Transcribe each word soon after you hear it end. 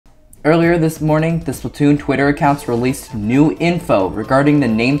Earlier this morning, the Splatoon Twitter accounts released new info regarding the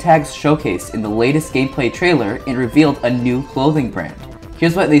Nametags showcase in the latest gameplay trailer and revealed a new clothing brand.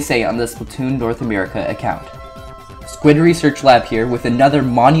 Here's what they say on the Splatoon North America account. Squid Research Lab here with another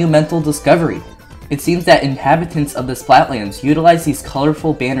monumental discovery. It seems that inhabitants of the Splatlands utilize these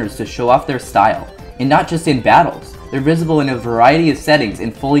colorful banners to show off their style, and not just in battles. They're visible in a variety of settings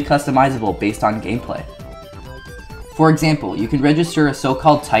and fully customizable based on gameplay. For example, you can register a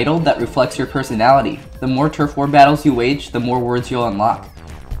so-called title that reflects your personality. The more turf war battles you wage, the more words you'll unlock.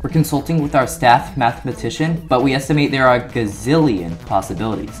 We're consulting with our staff mathematician, but we estimate there are a gazillion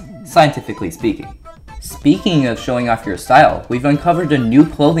possibilities, scientifically speaking. Speaking of showing off your style, we've uncovered a new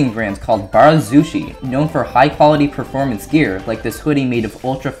clothing brand called Barazushi, known for high-quality performance gear like this hoodie made of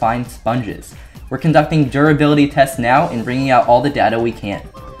ultra-fine sponges. We're conducting durability tests now and bringing out all the data we can.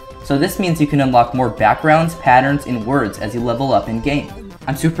 So this means you can unlock more backgrounds, patterns, and words as you level up in game.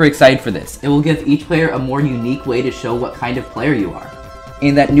 I'm super excited for this. It will give each player a more unique way to show what kind of player you are.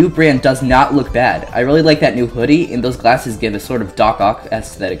 And that new brand does not look bad. I really like that new hoodie, and those glasses give a sort of Doc Ock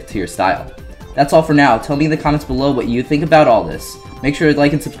aesthetic to your style. That's all for now. Tell me in the comments below what you think about all this. Make sure to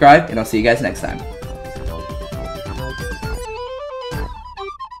like and subscribe, and I'll see you guys next time.